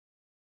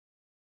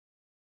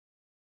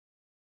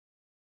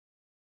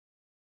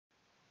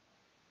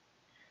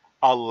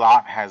A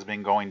lot has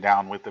been going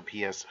down with the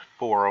PS4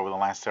 over the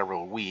last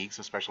several weeks,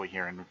 especially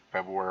here in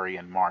February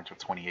and March of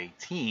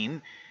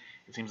 2018.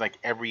 It seems like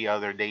every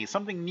other day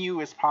something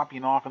new is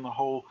popping off in the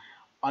whole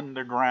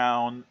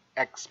underground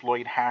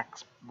exploit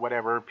hacks,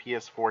 whatever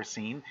PS4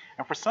 scene.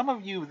 And for some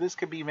of you, this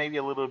could be maybe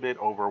a little bit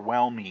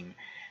overwhelming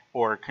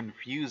or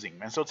confusing.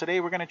 And so today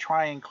we're going to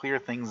try and clear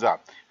things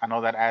up. I know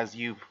that as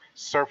you've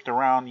surfed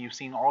around, you've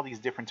seen all these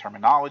different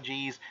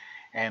terminologies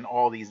and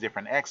all these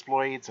different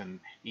exploits and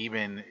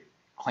even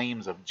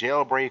claims of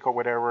jailbreak or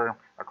whatever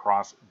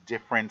across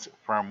different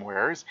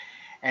firmwares.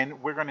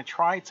 And we're going to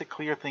try to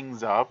clear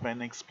things up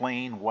and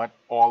explain what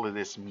all of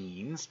this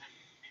means.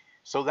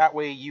 So that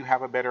way you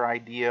have a better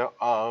idea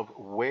of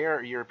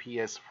where your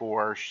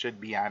PS4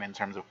 should be at in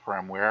terms of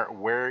firmware,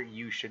 where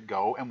you should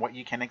go, and what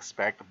you can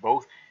expect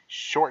both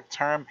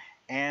short-term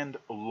and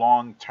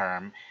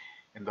long-term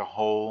in the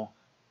whole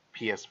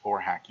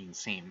PS4 hacking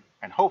scene.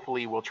 And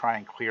hopefully we'll try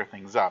and clear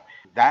things up.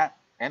 That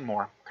and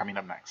more coming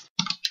up next.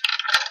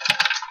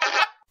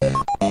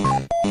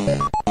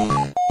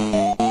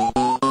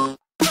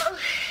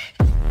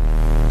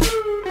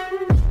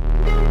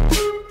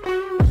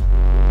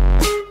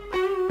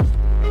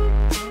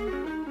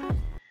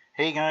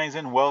 Hey guys,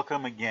 and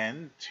welcome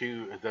again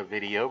to the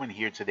video. And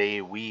here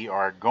today we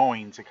are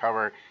going to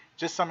cover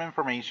just some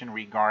information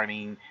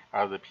regarding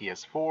the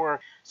PS4.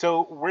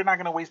 So we're not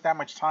going to waste that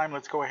much time.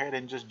 Let's go ahead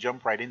and just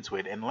jump right into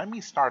it. And let me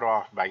start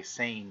off by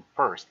saying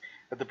first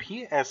that the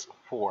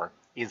PS4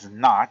 is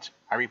not,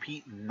 I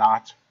repeat,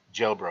 not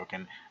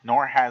jailbroken,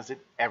 nor has it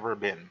ever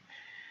been.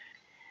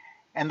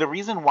 And the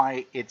reason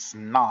why it's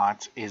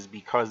not is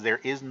because there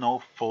is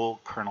no full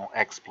kernel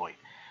exploit.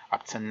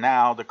 Up to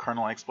now, the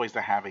kernel exploits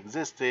that have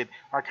existed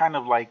are kind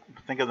of like,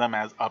 think of them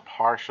as a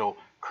partial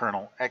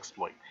kernel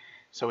exploit.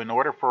 So in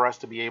order for us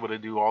to be able to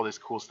do all this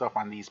cool stuff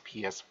on these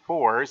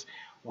PS4s,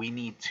 we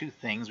need two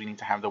things. We need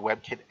to have the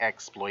WebKit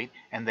exploit,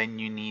 and then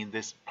you need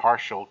this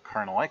partial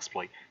kernel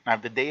exploit. Now,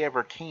 if the day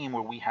ever came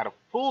where we had a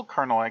full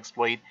kernel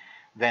exploit,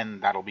 then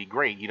that'll be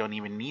great. You don't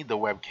even need the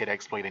WebKit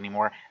exploit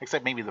anymore,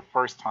 except maybe the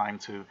first time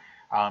to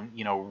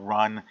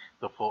run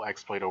the full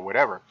exploit or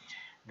whatever.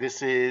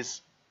 This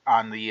is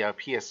on the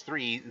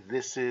PS3,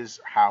 this is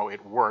how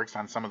it works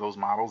on some of those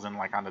models, and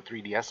like on the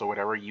 3DS or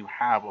whatever, you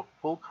have a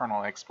full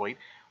kernel exploit,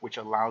 which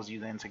allows you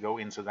then to go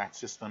into that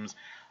system's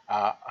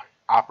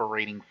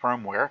operating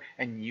firmware,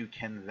 and you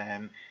can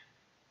then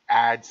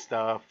add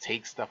stuff,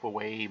 take stuff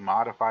away,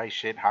 modify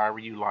shit however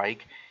you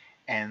like,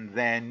 and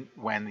then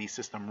when the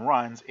system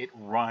runs, it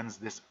runs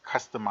this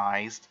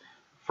customized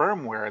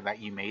firmware that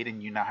you made,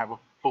 and you now have a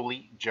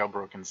fully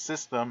jailbroken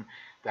system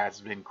that's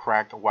been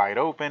cracked wide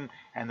open,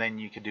 and then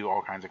you could do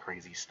all kinds of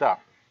crazy stuff.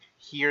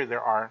 Here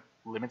there are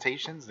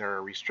limitations, there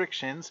are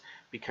restrictions,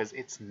 because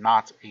it's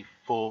not a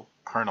full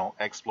kernel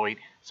exploit,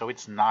 so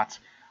it's not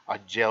a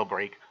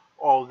jailbreak.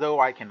 Although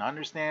I can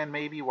understand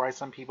maybe why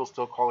some people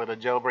still call it a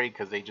jailbreak,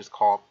 because they just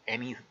call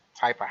any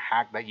type of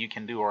hack that you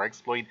can do or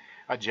exploit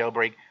a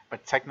jailbreak,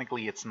 but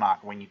technically it's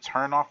not. When you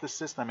turn off the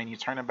system and you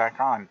turn it back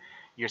on,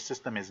 your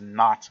system is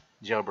not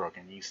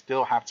jailbroken. You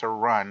still have to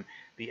run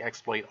the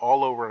exploit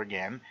all over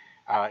again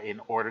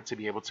in order to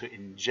be able to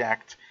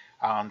inject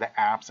the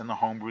apps and the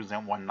homebrews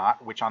and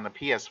whatnot, which on the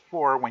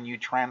PS4, when you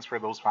transfer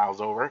those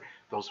files over,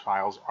 those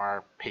files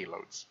are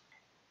payloads.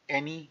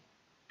 Any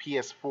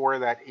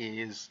PS4 that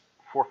is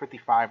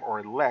 455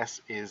 or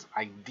less is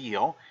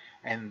ideal,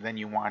 and then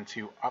you want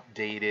to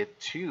update it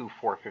to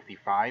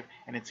 455,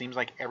 and it seems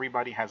like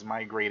everybody has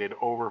migrated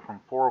over from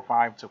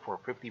 405 to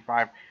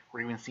 455.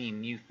 We're even seeing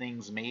new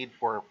things made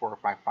for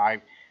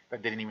 455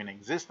 that didn't even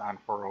exist on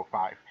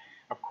 405.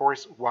 Of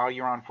course, while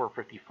you're on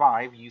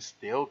 455, you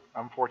still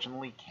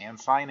unfortunately can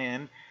sign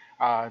in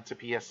to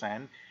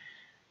PSN.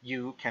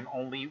 You can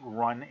only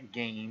run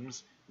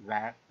games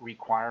that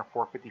require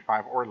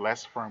 455 or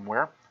less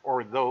firmware,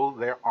 although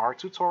there are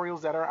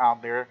tutorials that are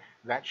out there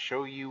that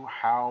show you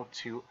how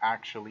to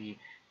actually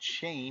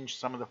change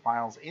some of the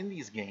files in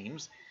these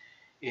games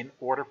in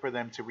order for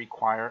them to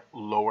require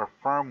lower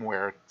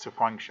firmware to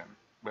function.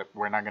 But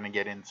we're not going to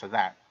get into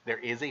that. There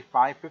is a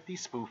 550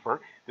 spoofer.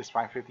 This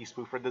 550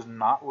 spoofer does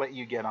not let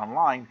you get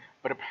online,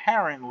 but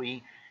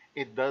apparently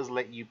it does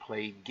let you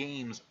play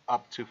games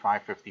up to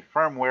 550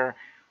 firmware,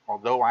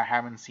 although I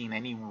haven't seen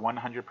any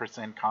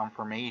 100%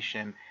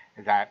 confirmation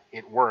that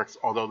it works,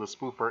 although the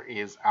spoofer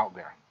is out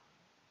there.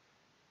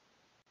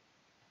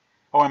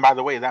 Oh, and by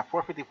the way, that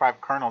 455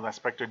 kernel that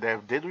Spectre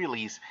Dev did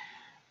release,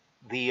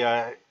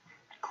 the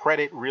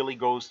credit really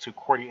goes to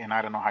Cordy, and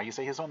I don't know how you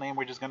say his own name,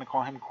 we're just going to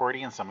call him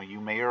Cordy, and some of you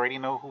may already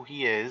know who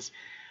he is,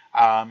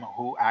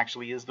 who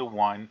actually is the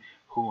one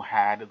who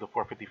had the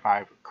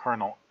 455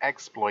 kernel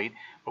exploit,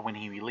 but when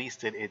he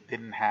released it, it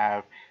didn't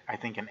have, I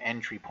think, an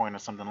entry point or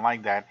something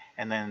like that,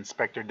 and then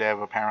Spectre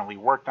Dev apparently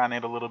worked on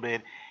it a little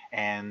bit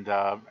and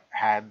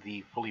had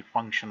the fully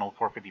functional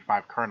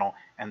 455 kernel,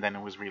 and then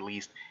it was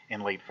released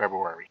in late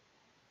February.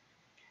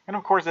 And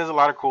of course, there's a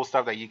lot of cool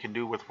stuff that you can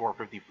do with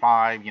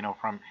 455,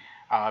 from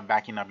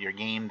backing up your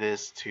game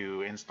disk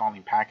to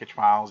installing package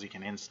files. You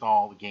can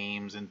install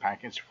games in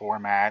package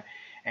format,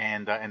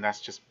 and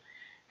that's just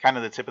kind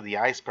of the tip of the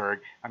iceberg.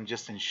 I'm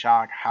just in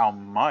shock how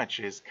much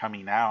is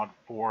coming out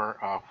for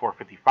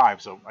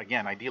 455. So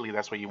again, ideally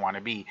that's what you want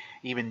to be.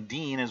 Even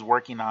Dean is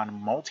working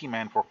on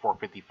Multi-Man for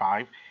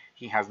 455.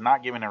 He has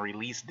not given a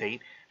release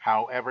date.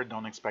 However,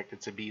 don't expect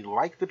it to be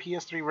like the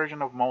PS3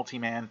 version of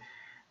Multi-Man.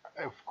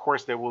 Of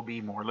course, there will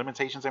be more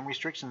limitations and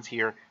restrictions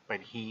here,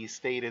 but he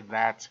stated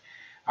that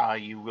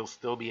you will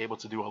still be able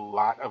to do a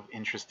lot of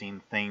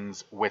interesting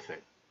things with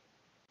it.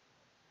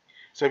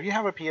 So if you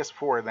have a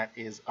PS4 that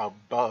is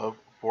above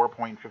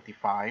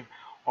 4.55,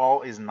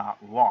 all is not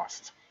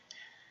lost.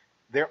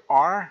 There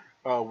are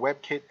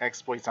WebKit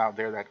exploits out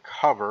there that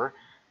cover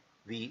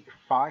the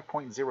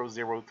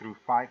 5.00 through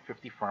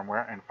 550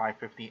 firmware, and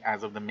 550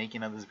 as of the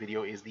making of this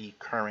video is the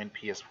current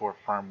PS4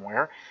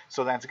 firmware,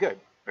 so that's good.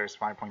 There's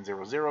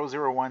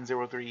 5.00, 01,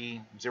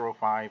 03,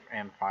 05,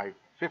 and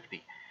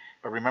 550.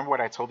 But remember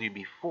what I told you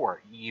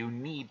before, you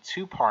need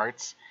two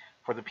parts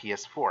for the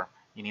PS4.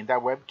 You need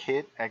that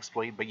WebKit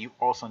exploit, but you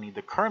also need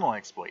the kernel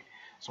exploit.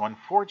 So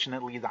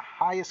unfortunately, the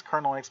highest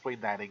kernel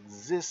exploit that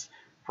exists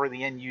for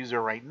the end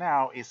user right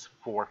now is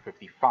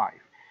 455.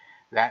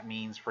 That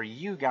means for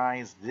you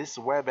guys, this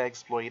web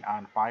exploit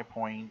on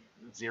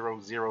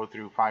 5.00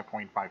 through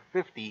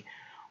 5.550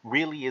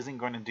 really isn't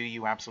going to do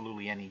you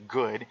absolutely any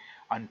good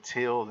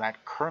until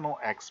that kernel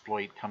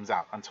exploit comes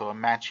out, until a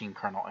matching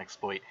kernel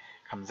exploit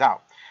comes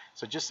out.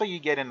 So just so you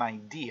get an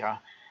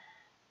idea,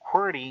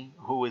 QWERTY,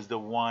 who is the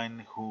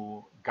one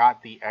who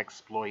got the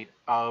exploit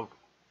of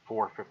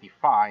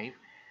 455,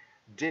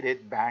 did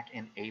it back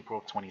in April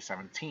of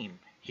 2017.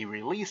 He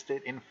released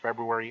it in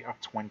February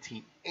of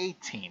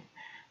 2018.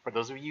 For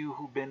those of you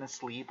who've been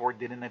asleep or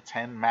didn't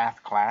attend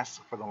math class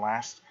for the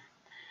last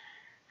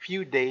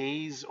few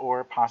days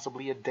or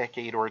possibly a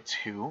decade or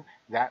two,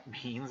 that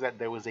means that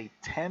there was a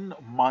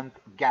 10-month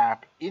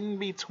gap in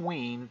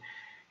between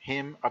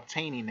him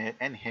obtaining it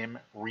and him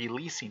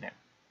releasing it.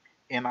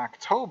 In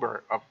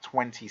October of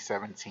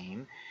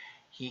 2017,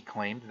 he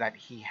claimed that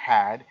he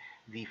had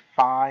the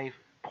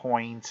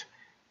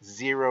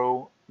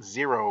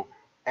 5.00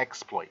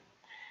 exploit.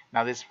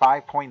 Now this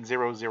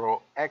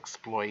 5.00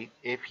 exploit,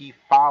 if he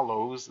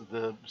follows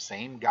the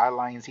same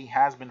guidelines he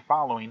has been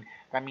following,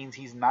 that means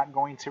he's not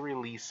going to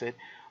release it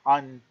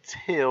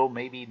until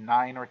maybe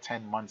 9 or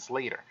 10 months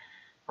later.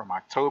 From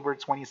October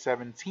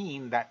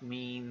 2017, that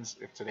means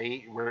if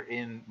today we're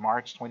in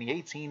March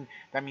 2018,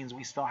 that means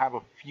we still have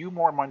a few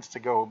more months to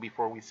go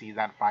before we see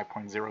that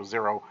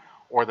 5.00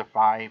 or the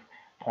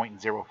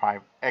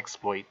 5.05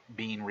 exploit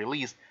being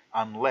released,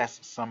 unless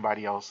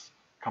somebody else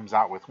comes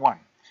out with one.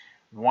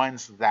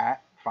 Once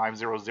that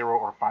 5.00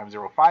 or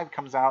 5.05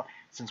 comes out,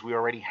 since we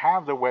already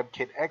have the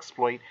WebKit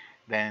exploit,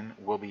 then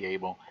we'll be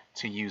able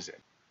to use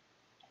it.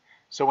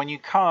 So when you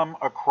come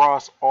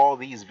across all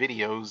these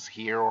videos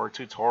here, or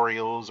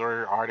tutorials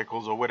or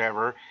articles or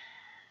whatever,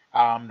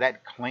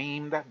 that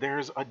claim that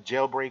there's a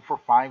jailbreak for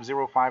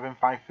 5.05 and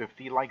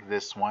 5.50 like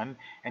this one,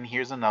 and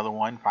here's another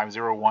one,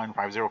 5.01,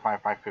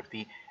 5.05,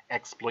 5.50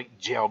 exploit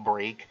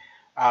jailbreak.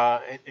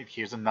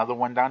 Here's another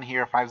one down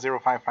here,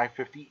 5.05,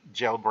 5.50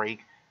 jailbreak.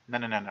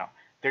 No.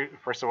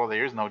 First of all,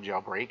 there is no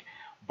jailbreak,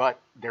 but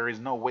there is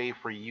no way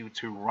for you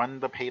to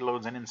run the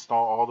payloads and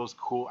install all those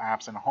cool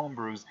apps and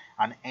homebrews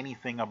on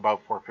anything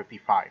above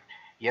 455.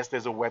 Yes,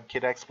 there's a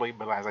WebKit exploit,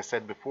 but as I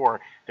said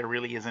before, there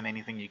really isn't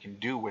anything you can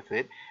do with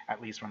it,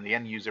 at least from the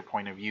end user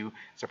point of view.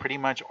 So pretty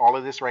much all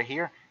of this right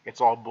here, it's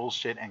all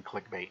bullshit and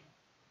clickbait.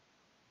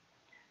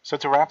 So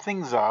to wrap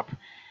things up,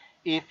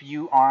 if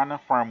you are on a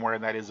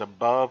firmware that is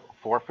above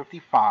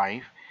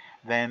 455,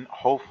 then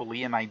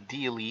hopefully and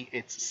ideally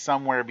it's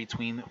somewhere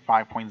between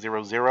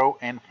 5.00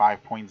 and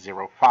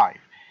 5.05.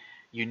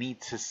 You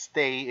need to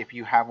stay, if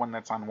you have one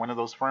that's on one of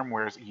those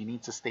firmwares, you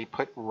need to stay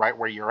put right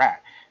where you're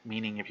at.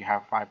 Meaning if you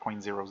have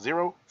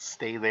 5.00,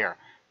 stay there.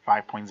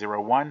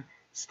 5.01,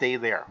 stay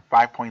there.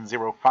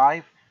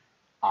 5.05,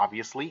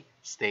 obviously,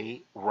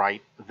 stay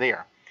right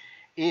there.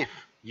 If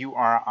you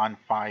are on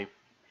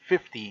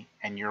 550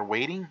 and you're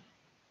waiting,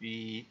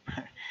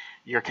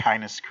 you're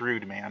kind of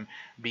screwed, man,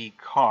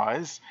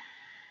 because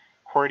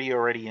QWERTY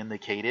already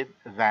indicated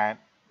that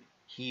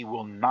he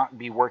will not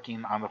be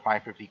working on the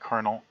 550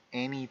 kernel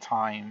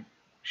anytime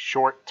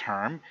short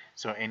term,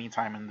 so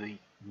anytime in the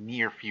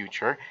near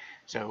future.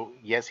 So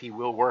yes, he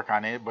will work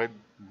on it, but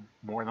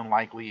more than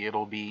likely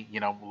it'll be,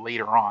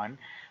 later on,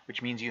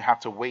 which means you have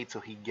to wait till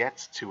he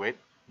gets to it,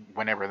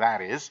 whenever that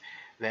is.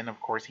 Then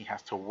of course he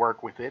has to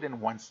work with it,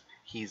 and once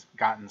he's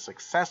gotten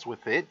success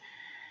with it,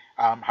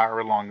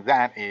 however long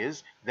that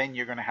is, then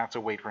you're going to have to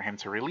wait for him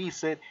to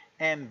release it.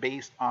 And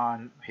based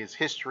on his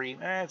history,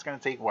 it's going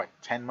to take,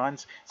 10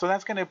 months? So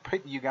that's going to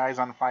put you guys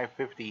on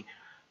 550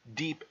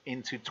 deep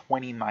into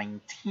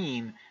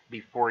 2019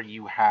 before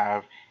you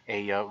have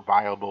a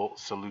viable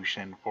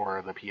solution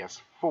for the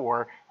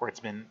PS4 where it's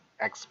been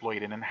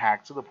exploited and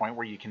hacked to the point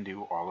where you can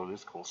do all of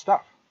this cool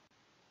stuff.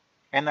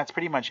 And that's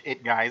pretty much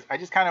it, guys. I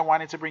just kind of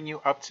wanted to bring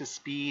you up to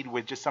speed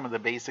with just some of the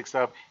basic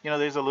stuff.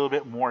 There's a little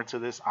bit more to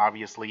this,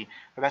 obviously,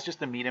 but that's just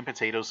the meat and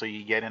potatoes so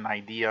you get an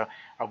idea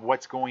of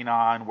what's going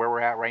on, where we're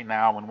at right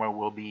now, and where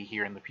we'll be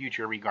here in the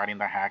future regarding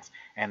the hacks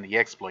and the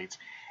exploits.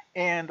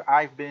 And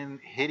I've been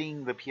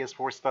hitting the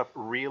PS4 stuff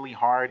really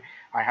hard.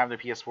 I have the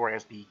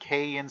PS4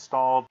 SDK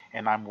installed,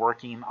 and I'm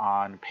working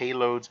on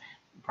payloads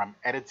from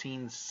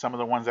editing some of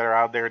the ones that are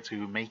out there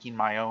to making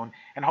my own.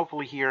 And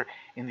hopefully here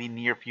in the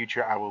near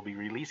future, I will be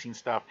releasing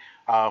stuff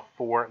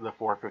for the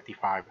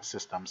 455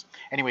 systems.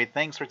 Anyway,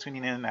 thanks for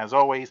tuning in. As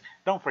always,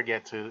 don't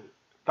forget to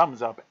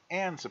thumbs up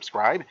and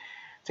subscribe.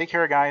 Take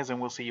care, guys, and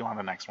we'll see you on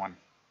the next one.